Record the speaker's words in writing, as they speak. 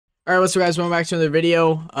Alright, what's up guys, welcome back to another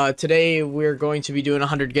video. Today we're going to be doing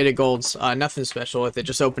 100 Get It Golds. Nothing special with it,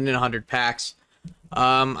 just opened in 100 packs.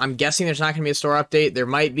 I'm guessing there's not going to be a store update. There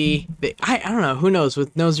might be. I don't know, who knows,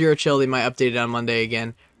 with no zero chill they might update it on Monday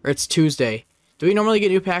again. Or it's Tuesday. Do we normally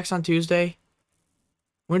get new packs on Tuesday?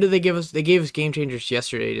 When did they give us? They gave us Game Changers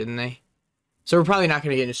yesterday, didn't they? So we're probably not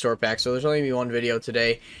going to get new store packs, so there's only going to be one video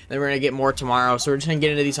today. Then we're going to get more tomorrow, so we're just going to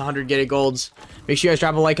get into these 100 Get It Golds. Make sure you guys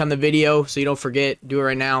drop a like on the video so you don't forget. Do it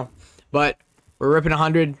right now. But we're ripping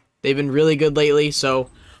 100. They've been really good lately,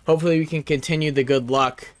 so hopefully we can continue the good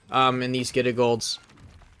luck in these Get It Golds.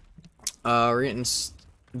 We're getting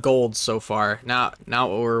golds so far. Not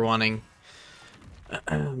what we're wanting.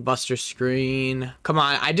 Buster screen. Come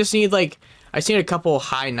on, I just need a couple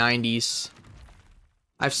high 90s.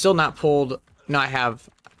 I've still not pulled. No, I have.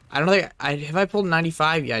 I don't think have I pulled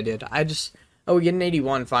 95? Yeah, I did. Oh, we get an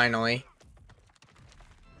 81 finally.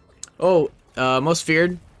 Oh, most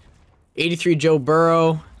feared. 83 Joe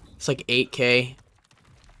Burrow. It's like 8K.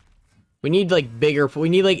 We need like bigger. We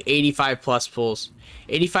need like 85 plus pulls.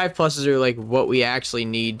 85 pluses are like what we actually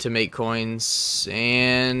need to make coins.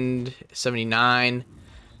 And 79.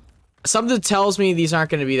 Something tells me these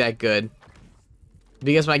aren't going to be that good.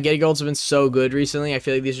 Because my Get It Golds have been so good recently, I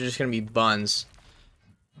feel like these are just going to be buns.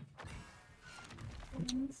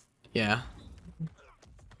 Yeah.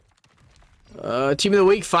 Team of the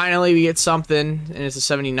week, finally we get something, and it's a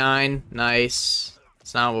 79. Nice.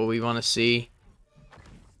 It's not what we want to see.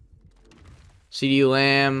 CD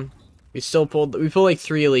Lamb. We pulled like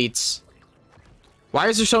 3 elites. Why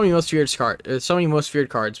is there so many most feared cards? So many most feared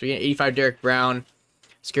cards. We get 85 Derek Brown.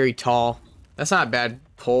 Scary Tall. That's not a bad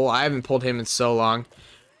pull. I haven't pulled him in so long.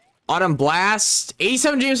 Autumn Blast.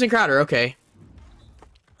 87 Jameson Crowder. Okay.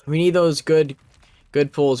 We need those good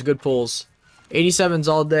pulls. Good pulls. 87s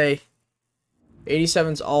all day.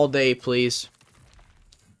 87s all day, please.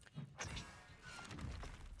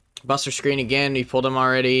 Buster Screen again. We pulled him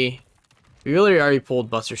already. We really already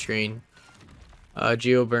pulled Buster Screen.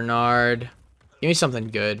 Gio Bernard. Give me something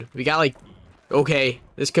good. We got like... Okay,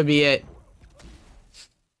 this could be it.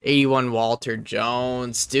 81 Walter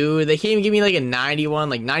Jones. Dude, they can't even give me like a 91.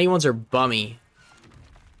 Like, 91s are bummy.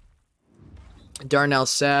 Darnell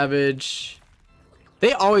Savage.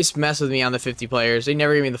 They always mess with me on the 50 players. They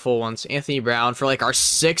never give me the full ones. Anthony Brown for like our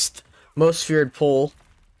 6th most feared pull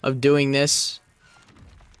of doing this.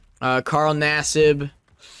 Carl Nassib.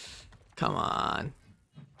 Come on.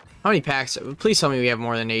 How many packs? Please tell me we have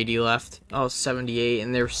more than 80 left. Oh, 78,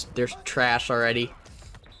 and they're trash already.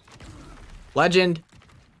 Legend.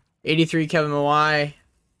 83 Kevin Mawai.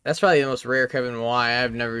 That's probably the most rare Kevin Mawai.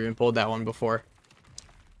 I've never even pulled that one before.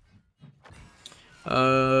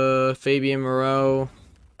 Fabian Moreau.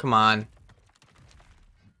 Come on.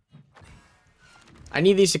 I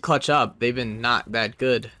need these to clutch up. They've been not that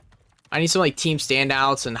good. I need some like team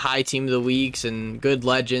standouts and high team of the weeks and good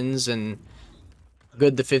legends and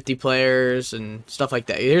good the 50 players and stuff like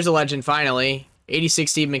that. Here's a legend finally.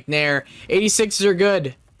 86 Steve McNair. 86s are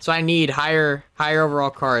good. So I need higher overall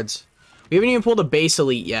cards. We haven't even pulled a base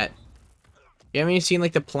elite yet. We haven't even seen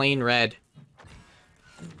like the plain red.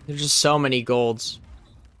 There's just so many golds.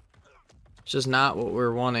 It's just not what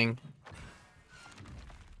we're wanting.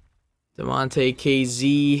 Demonte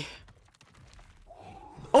KZ.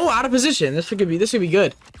 Oh, out of position. This could be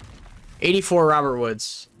good. 84 Robert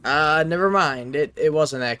Woods. Never mind. It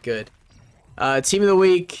wasn't that good. Team of the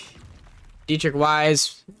week. Dietrich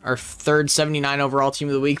Wise, our 3rd 79 overall team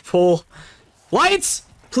of the week. Pull. Lights!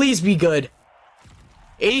 Please be good.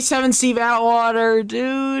 87 Steve Atwater,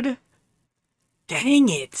 dude. Dang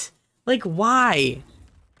it. Like, why?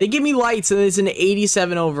 They give me lights and it's an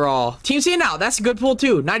 87 overall. Team standout. That's a good pull,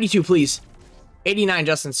 too. 92, please. 89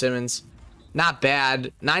 Justin Simmons. Not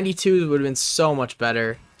bad. 92 would have been so much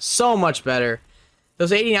better. So much better.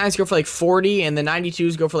 Those 89s go for like 40 and the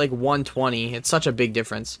 92s go for like 120. It's such a big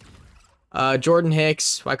difference. Jordan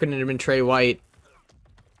Hicks. Why couldn't it have been Trey White?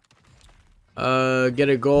 Get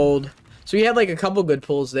a gold. So we had like a couple good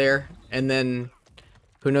pulls there. And then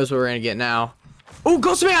who knows what we're going to get now. Oh,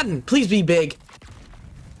 Ghost Madden. Please be big.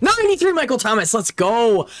 93 Michael Thomas. Let's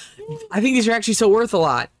go. I think these are actually still worth a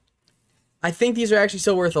lot.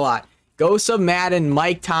 Ghost of Madden,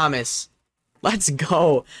 Mike Thomas. Let's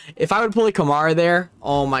go. If I would pull a Kamara there.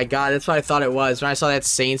 Oh my god. That's what I thought it was. When I saw that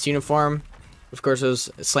Saints uniform. Of course it was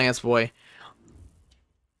Slants Boy.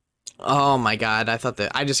 Oh my god, I thought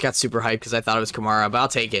that I just got super hyped because I thought it was Kamara, but I'll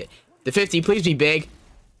take it. The 50, please be big.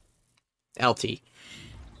 LT.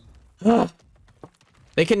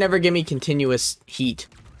 They can never give me continuous heat.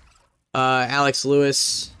 Alex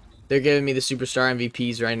Lewis. They're giving me the superstar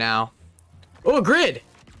MVPs right now. Oh, a grid.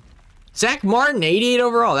 Zach Martin, 88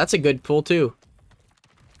 overall. That's a good pull, too.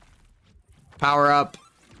 Power up.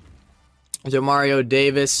 Mario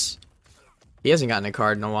Davis. He hasn't gotten a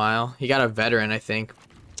card in a while. He got a veteran, I think.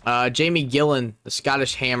 Jamie Gillan, the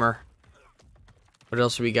Scottish Hammer. What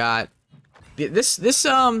else we got? This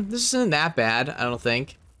isn't that bad, I don't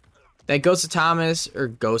think. That Ghost of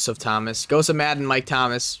Madden Mike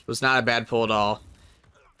Thomas was not a bad pull at all.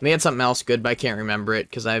 We had something else good, but I can't remember it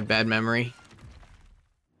because I have bad memory.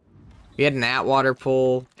 We had an Atwater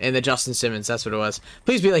pull and the Justin Simmons, that's what it was.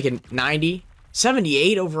 Please be like a 90.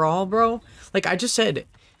 78 overall, bro. Like I just said,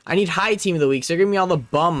 I need high team of the week. So they're giving me all the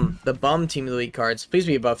bum team of the week cards. Please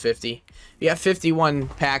be above 50. We got 51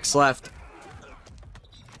 packs left.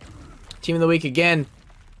 Team of the week again.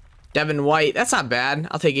 Devin White. That's not bad.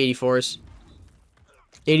 I'll take 84s.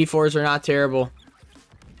 84s are not terrible.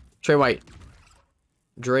 Trey White.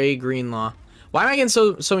 Dre Greenlaw. Why am I getting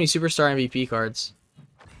so many superstar MVP cards?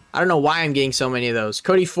 I don't know why I'm getting so many of those.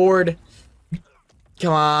 Cody Ford.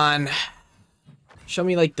 Come on. Show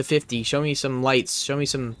me like the 50. Show me some lights. Show me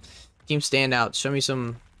some team standouts. Show me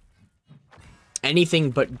some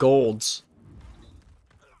anything but golds.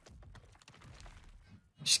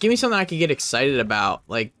 Just give me something I could get excited about.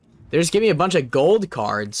 Like, they just give me a bunch of gold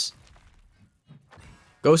cards.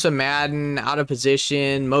 Ghost of Madden, out of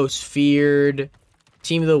position, most feared,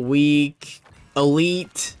 team of the week,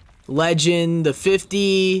 elite, legend, the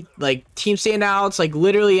 50, like team standouts, like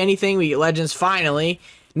literally anything. We get legends finally.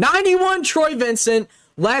 91 Troy Vincent.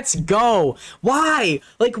 Let's go. Why?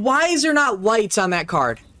 Like, why is there not lights on that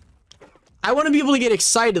card? I want to be able to get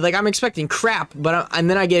excited. Like, I'm expecting crap, but and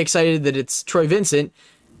then I get excited that it's Troy Vincent,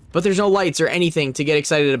 but there's no lights or anything to get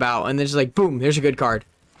excited about. And then it's like, boom, there's a good card.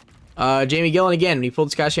 Jamie Gillan again. He pulled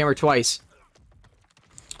the Scottish Hammer twice.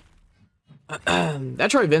 That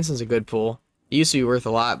Troy Vincent's a good pull. He used to be worth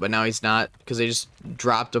a lot, but now he's not because they just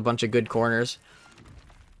dropped a bunch of good corners.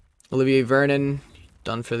 Olivier Vernon,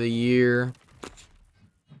 done for the year.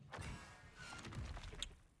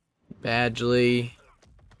 Badgley.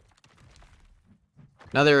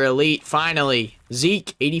 Another elite, finally.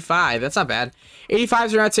 Zeke, 85. That's not bad.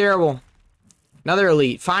 85s are not terrible. Another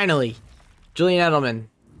elite, finally. Julian Edelman.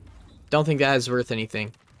 Don't think that is worth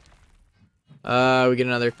anything. We get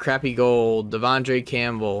another crappy gold. Devondre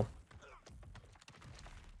Campbell.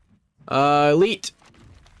 Elite.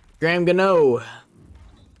 Graham Gano.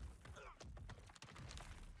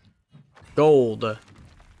 Gold.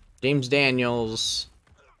 James Daniels.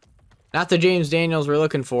 Not the James Daniels we're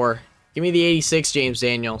looking for. Give me the 86 James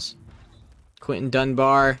Daniels. Quentin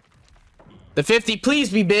Dunbar. The 50. Please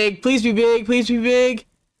be big. Please be big. Please be big.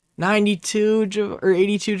 92 or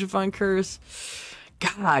 82 Javon Curse.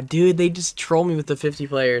 God, dude, they just troll me with the 50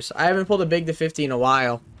 players. I haven't pulled a big to 50 in a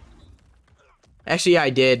while. Actually, I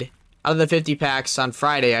did. Out of the 50 packs on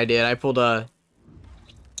Friday, I did. I pulled a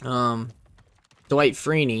Dwight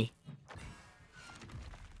Freeney.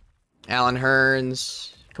 Alan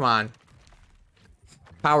Hearns. Come on.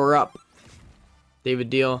 Power up. David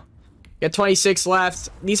Deal. Got 26 left.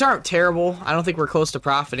 These aren't terrible. I don't think we're close to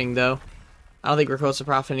profiting, though. I don't think we're close to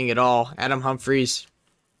profiting at all. Adam Humphries.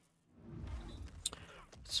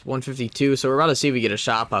 It's 152, so we're about to see if we get a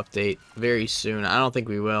shop update very soon. I don't think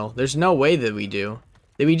we will. There's no way that we do.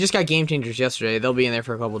 We just got Game Changers yesterday. They'll be in there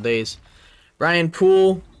for a couple days. Brian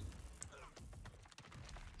Poole.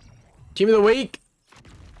 Team of the week.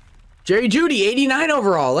 Jerry Jeudy, 89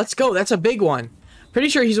 overall. Let's go. That's a big one. Pretty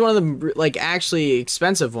sure he's one of the, like, actually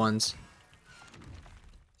expensive ones.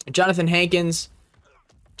 Jonathan Hankins.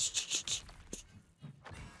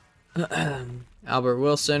 Albert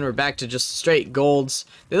Wilson. We're back to just straight golds.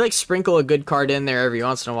 They, like, sprinkle a good card in there every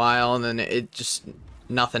once in a while, and then it just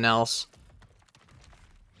nothing else.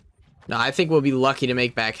 No, I think we'll be lucky to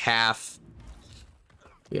make back half.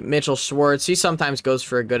 We get Mitchell Schwartz. He sometimes goes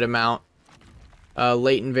for a good amount.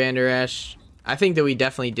 Leighton Vander Esch. I think that we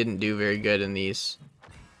definitely didn't do very good in these.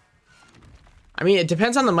 I mean, it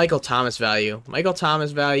depends on the Michael Thomas value. Michael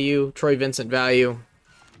Thomas value, Troy Vincent value.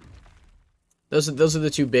 Those are the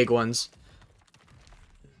two big ones.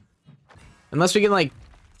 Unless we can, like,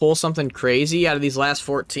 pull something crazy out of these last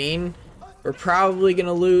 14, we're probably going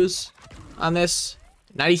to lose on this.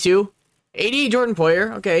 92. 80 Jordan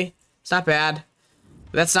Poyer. Okay. It's not bad.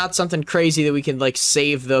 But that's not something crazy that we can, like,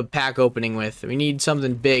 save the pack opening with. We need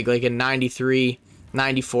something big, like a 93,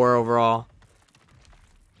 94 overall.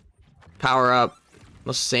 Power up.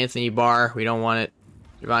 Let's say Anthony Barr. We don't want it.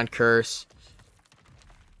 Javon Curse.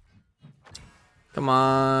 Come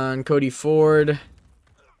on. Cody Ford.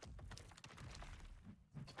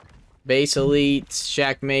 Base Elite.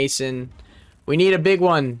 Shaq Mason. We need a big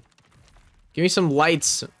one. Give me some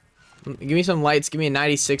lights. Give me some lights. Give me a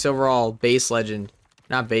 96 overall base legend.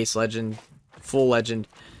 Not base legend. Full legend.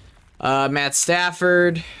 Matt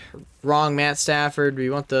Stafford. Wrong Matt Stafford. We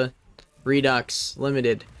want the Redux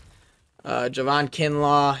limited. Javon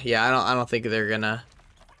Kinlaw. Yeah, I don't think they're gonna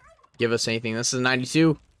give us anything. This is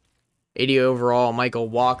 92. 80 overall. Michael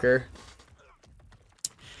Walker.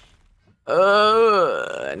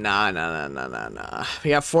 Nah. We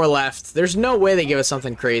got 4 left. There's no way they give us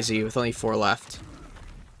something crazy with only 4 left.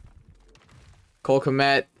 Cole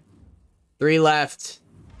Kmet. 3 left.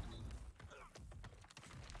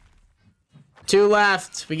 2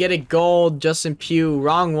 left. We get a gold. Justin Pugh.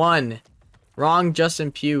 Wrong one. Wrong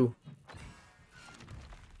Justin Pugh.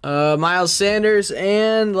 Miles Sanders.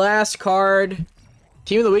 And last card.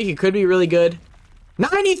 Team of the week. It could be really good.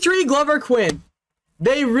 93 Glover Quinn.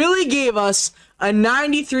 They really gave us a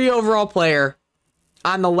 93 overall player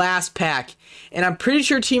on the last pack. And I'm pretty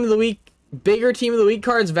sure Team of the Week, bigger Team of the Week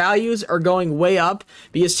cards values are going way up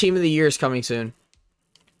because Team of the Year is coming soon.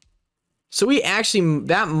 So we actually,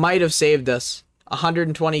 that might have saved us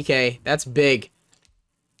 120k. That's big.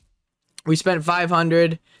 We spent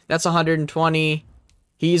 500. That's 120.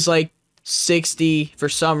 He's like 60 for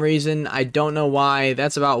some reason. I don't know why.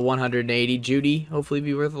 That's about 180. Judy, hopefully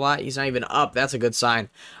be worth a lot. He's not even up. That's a good sign.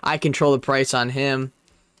 I control the price on him.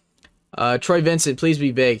 Troy Vincent, please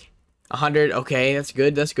be big. 100. Okay, that's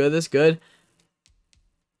good. That's good. That's good.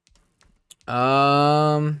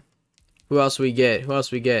 Who else we get? Who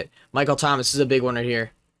else we get? Michael Thomas is a big one right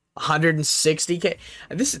here. 160k.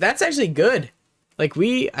 That's actually good. Like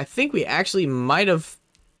I think we actually might have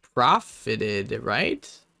profited, right?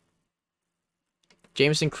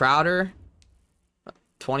 Jameson Crowder,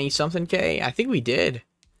 20-something K. I think we did.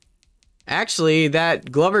 Actually,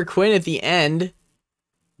 that Glover Quinn at the end.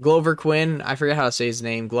 Glover Quinn. I forget how to say his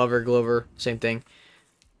name. Glover. Same thing.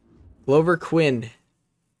 Glover Quinn.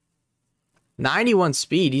 91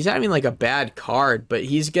 speed. He's not even like a bad card, but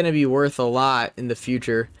he's going to be worth a lot in the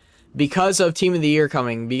future because of Team of the Year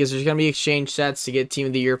coming. Because there's going to be exchange sets to get Team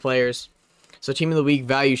of the Year players. So Team of the Week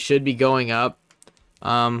value should be going up.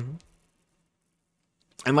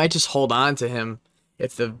 I might just hold on to him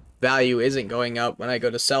if the value isn't going up when I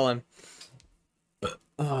go to sell him.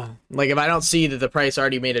 Like if I don't see that the price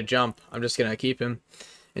already made a jump, I'm just going to keep him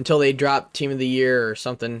until they drop Team of the Year or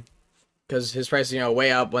something. Because his price is,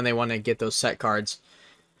 way up when they want to get those set cards.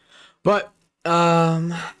 But,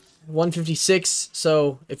 156.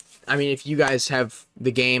 So, if you guys have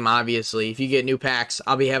the game, obviously, if you get new packs,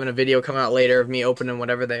 I'll be having a video coming out later of me opening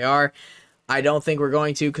whatever they are. I don't think we're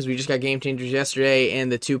going to because we just got Game Changers yesterday, and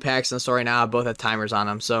the 2 packs in the store right now both have timers on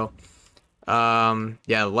them. So,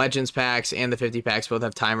 yeah, Legends packs and the 50 packs both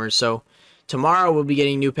have timers. So, tomorrow we'll be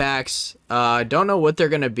getting new packs. Don't know what they're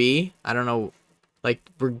going to be. I don't know. Like,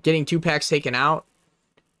 we're getting 2 packs taken out,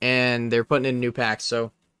 and they're putting in new packs.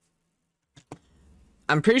 So,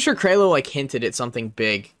 I'm pretty sure Kralo, hinted at something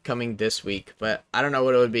big coming this week, but I don't know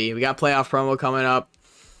what it would be. We got playoff promo coming up.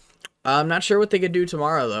 I'm not sure what they could do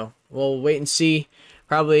tomorrow, though. We'll wait and see.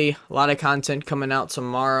 Probably a lot of content coming out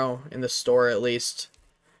tomorrow in the store, at least.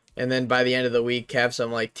 And then by the end of the week, have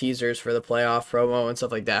some, teasers for the playoff promo and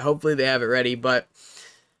stuff like that. Hopefully they have it ready, but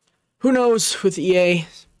who knows with EA.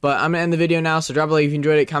 But I'm going to end the video now, so drop a like if you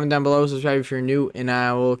enjoyed it. Comment down below, subscribe if you're new, and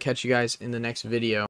I will catch you guys in the next video.